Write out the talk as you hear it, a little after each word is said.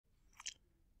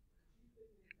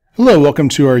Hello, welcome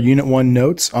to our Unit 1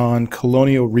 notes on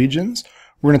colonial regions.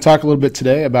 We're going to talk a little bit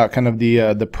today about kind of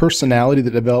the personality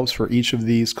that develops for each of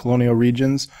these colonial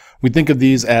regions. We think of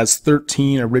these as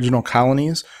 13 original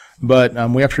colonies, but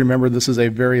we have to remember this is a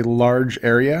very large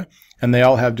area, and they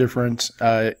all have different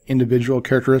individual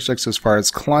characteristics as far as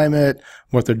climate,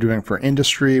 what they're doing for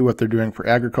industry, what they're doing for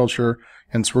agriculture,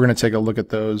 and so we're going to take a look at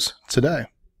those today.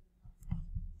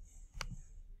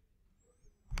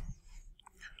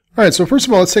 All right, so first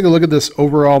of all, let's take a look at this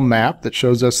overall map that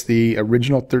shows us the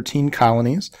original 13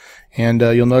 colonies. And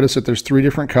you'll notice that there's three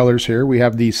different colors here. We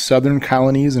have the southern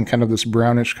colonies in kind of this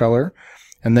brownish color.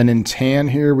 And then in tan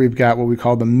here, we've got what we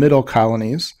call the middle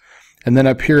colonies. And then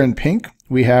up here in pink,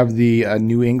 we have the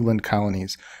New England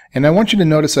colonies. And I want you to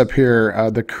notice up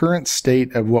here the current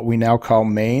state of what we now call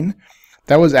Maine.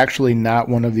 That was actually not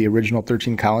one of the original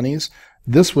 13 colonies.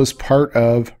 This was part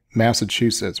of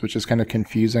Massachusetts, which is kind of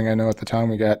confusing. I know at the time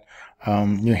we got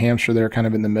New Hampshire there kind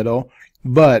of in the middle,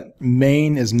 but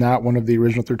Maine is not one of the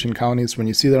original 13 colonies. When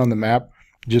you see that on the map,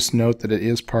 just note that it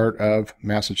is part of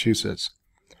Massachusetts.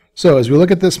 So as we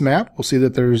look at this map, we'll see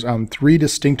that there's three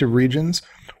distinctive regions.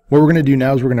 What we're going to do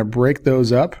now is we're going to break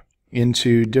those up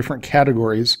into different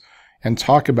categories and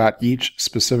talk about each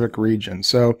specific region.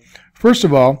 So first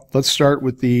of all, let's start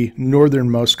with the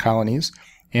northernmost colonies.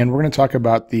 And we're going to talk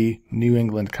about the New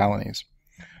England colonies.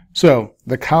 So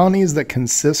the colonies that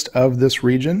consist of this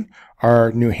region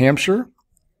are New Hampshire,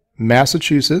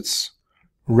 Massachusetts,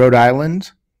 Rhode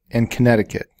Island, and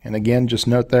Connecticut. And again, just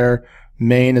note there,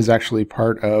 Maine is actually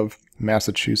part of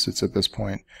Massachusetts at this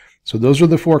point. So those are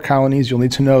the four colonies. You'll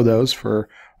need to know those for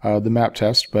the map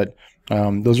test, but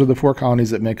those are the four colonies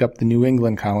that make up the New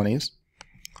England colonies.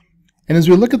 And as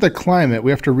we look at the climate,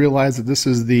 we have to realize that this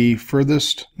is the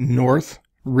furthest north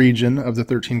region of the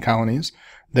 13 colonies.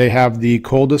 They have the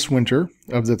coldest winter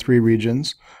of the three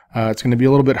regions. It's going to be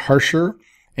a little bit harsher,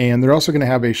 and they're also going to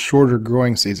have a shorter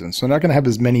growing season. So they're not going to have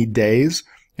as many days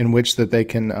in which that they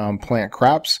can plant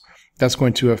crops. That's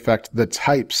going to affect the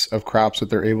types of crops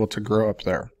that they're able to grow up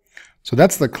there. So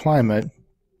that's the climate.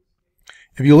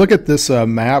 If you look at this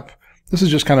map, this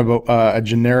is just kind of a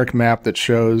generic map that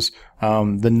shows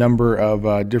the number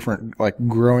of different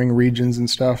growing regions and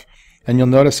stuff. And you'll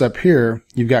notice up here,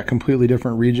 you've got completely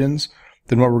different regions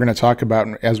than what we're going to talk about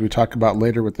as we talk about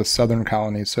later with the southern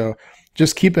colonies. So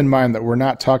just keep in mind that we're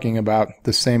not talking about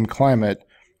the same climate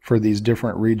for these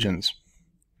different regions.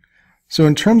 So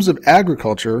in terms of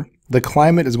agriculture, the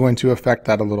climate is going to affect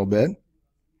that a little bit.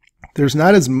 There's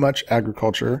not as much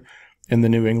agriculture in the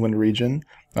New England region,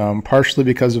 partially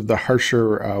because of the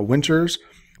harsher winters,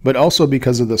 but also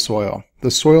because of the soil.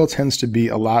 The soil tends to be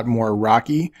a lot more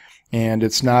rocky, and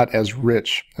it's not as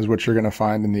rich as what you're going to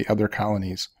find in the other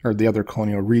colonies or the other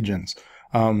colonial regions.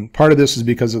 Part of this is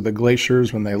because of the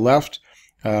glaciers. When they left,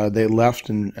 and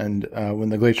when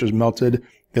the glaciers melted,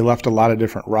 they left a lot of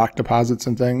different rock deposits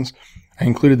and things. I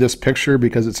included this picture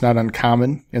because it's not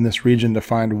uncommon in this region to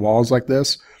find walls like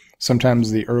this. Sometimes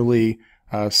the early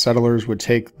settlers would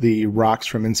take the rocks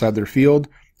from inside their field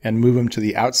and move them to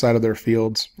the outside of their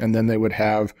fields, and then they would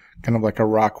have kind of like a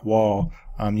rock wall.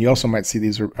 You also might see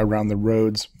these around the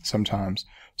roads sometimes.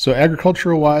 So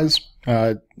agricultural-wise,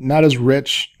 not as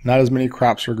rich, not as many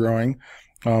crops are growing.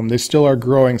 They still are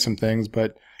growing some things,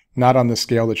 but not on the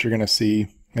scale that you're going to see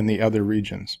in the other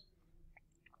regions.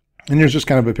 And here's just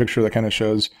kind of a picture that kind of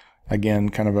shows, again,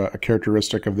 kind of a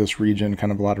characteristic of this region,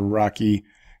 kind of a lot of rocky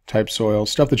type soil,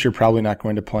 stuff that you're probably not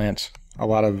going to plant a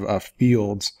lot of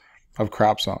fields of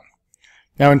crops on.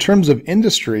 Now, in terms of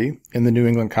industry in the New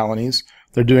England colonies,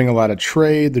 they're doing a lot of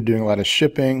trade, they're doing a lot of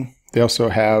shipping. They also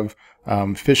have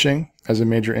fishing as a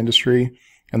major industry,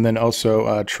 and then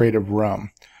also trade of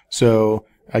rum. So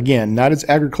again, not as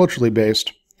agriculturally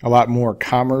based, a lot more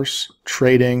commerce,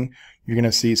 trading. You're going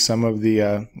to see some of the,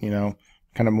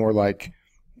 kind of more like,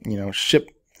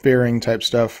 ship-faring type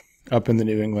stuff up in the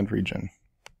New England region.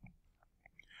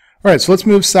 All right, so let's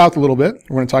move south a little bit.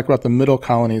 We're going to talk about the middle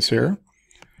colonies here.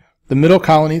 The middle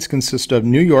colonies consist of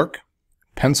New York,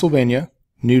 Pennsylvania,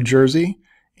 New Jersey,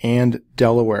 and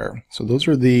Delaware. So those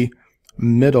are the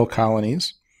middle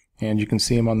colonies, and you can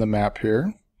see them on the map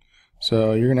here.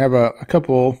 So you're going to have a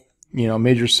couple,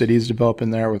 major cities develop in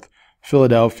there with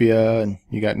Philadelphia, and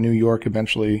you got New York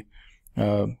eventually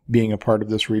being a part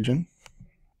of this region.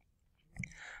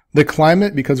 The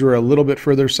climate, because we're a little bit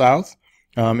further south,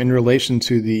 in relation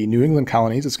to the New England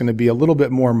colonies, it's going to be a little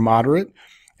bit more moderate.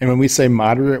 And when we say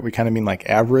moderate, we kind of mean like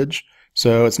average.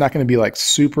 So it's not going to be like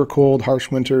super cold, harsh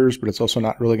winters, but it's also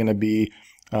not really going to be,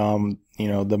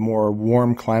 the more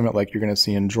warm climate like you're going to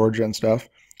see in Georgia and stuff.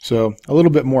 So a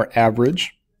little bit more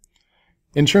average.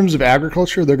 In terms of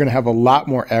agriculture, they're going to have a lot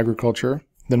more agriculture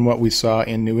than what we saw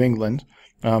in New England.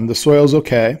 The soil's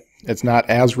okay. It's not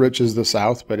as rich as the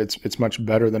South, but it's much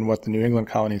better than what the New England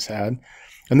colonies had.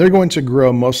 And they're going to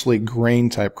grow mostly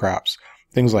grain-type crops,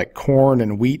 things like corn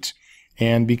and wheat.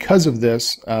 And because of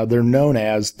this, they're known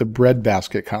as the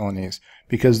breadbasket colonies,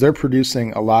 because they're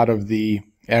producing a lot of the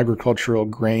agricultural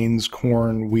grains,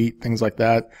 corn, wheat, things like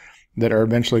that, that are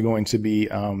eventually going to be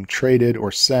traded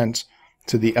or sent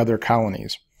to the other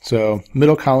colonies. So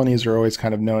middle colonies are always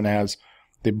kind of known as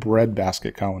the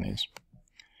breadbasket colonies.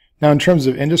 Now in terms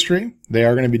of industry, they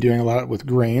are going to be doing a lot with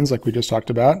grains like we just talked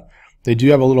about. They do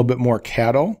have a little bit more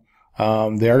cattle.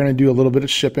 They are going to do a little bit of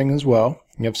shipping as well.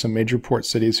 You have some major port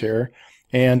cities here.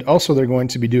 And also they're going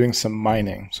to be doing some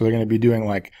mining. So they're going to be doing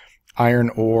like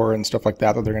iron ore and stuff like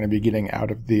that they're going to be getting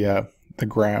out of the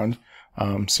ground.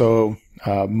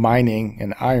 Mining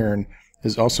and iron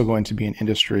is also going to be an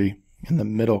industry in the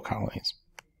middle colonies.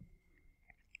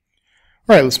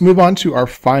 All right, let's move on to our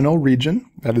final region.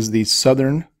 That is the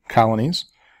southern colonies.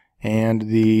 And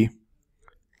the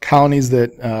colonies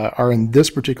that are in this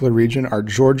particular region are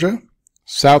Georgia,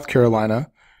 South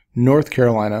Carolina, North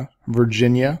Carolina,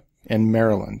 Virginia, and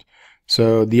Maryland.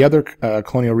 So the other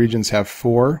colonial regions have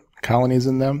 4 colonies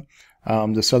in them.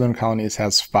 The southern colonies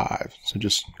has 5. So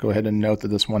just go ahead and note that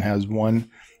this one has 1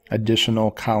 additional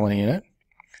colony in it.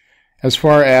 As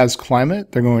far as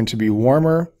climate, they're going to be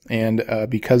warmer, and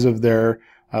because of their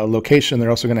location, they're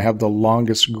also going to have the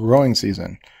longest growing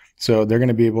season. So they're going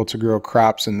to be able to grow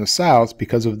crops in the south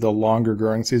because of the longer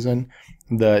growing season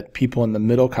that people in the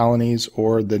middle colonies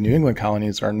or the New England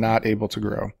colonies are not able to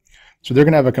grow. So they're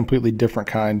going to have a completely different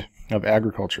kind of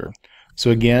agriculture.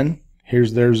 So again,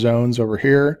 here's their zones over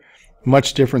here,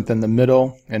 much different than the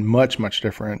middle and much, much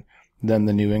different than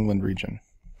the New England region.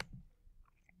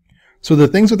 So the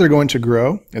things that they're going to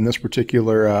grow in this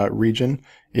particular region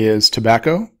is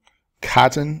tobacco,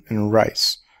 cotton, and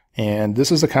rice. And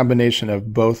this is a combination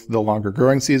of both the longer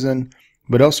growing season,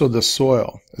 but also the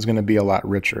soil is going to be a lot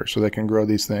richer. So they can grow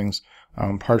these things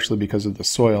partially because of the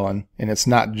soil, and it's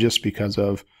not just because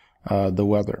of the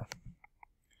weather.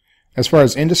 As far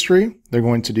as industry, they're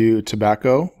going to do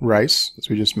tobacco, rice, as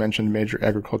we just mentioned, major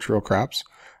agricultural crops.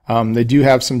 They do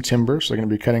have some timber, so they're going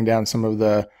to be cutting down some of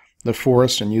the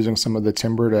forest and using some of the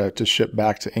timber to ship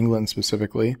back to England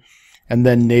specifically. And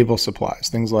then naval supplies,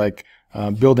 things like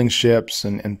building ships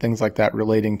and things like that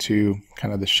relating to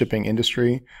kind of the shipping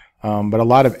industry. But a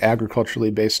lot of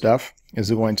agriculturally based stuff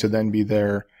is going to then be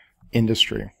their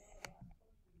industry.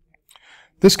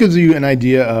 This gives you an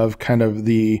idea of kind of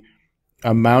the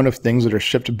amount of things that are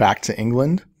shipped back to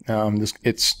England.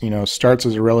 Starts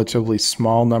as a relatively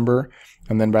small number,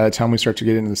 and then by the time we start to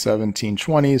get into the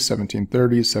 1720s,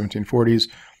 1730s, 1740s,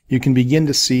 you can begin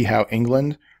to see how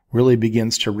England really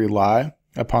begins to rely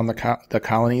upon the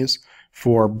colonies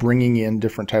for bringing in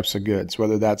different types of goods,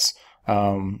 whether that's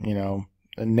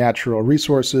natural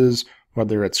resources,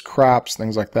 whether it's crops,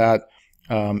 things like that.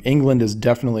 England is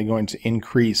definitely going to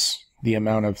increase the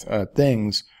amount of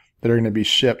things that are going to be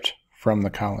shipped from the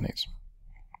colonies.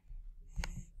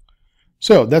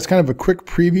 So that's kind of a quick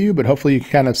preview, but hopefully you can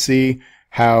kind of see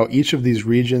how each of these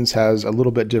regions has a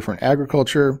little bit different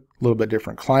agriculture, a little bit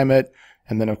different climate,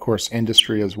 and then of course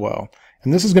industry as well.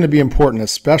 And this is going to be important,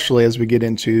 especially as we get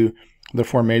into the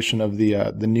formation of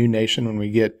the new nation, when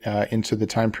we get into the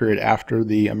time period after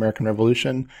the American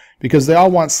Revolution, because they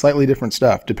all want slightly different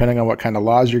stuff depending on what kind of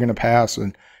laws you're going to pass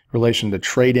in relation to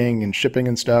trading and shipping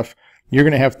and stuff. You're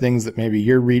going to have things that maybe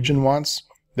your region wants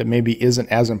that maybe isn't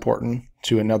as important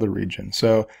to another region.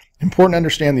 So important to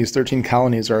understand these 13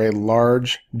 colonies are a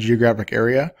large geographic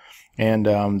area, and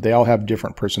they all have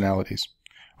different personalities.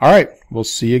 All right, we'll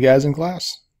see you guys in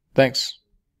class. Thanks.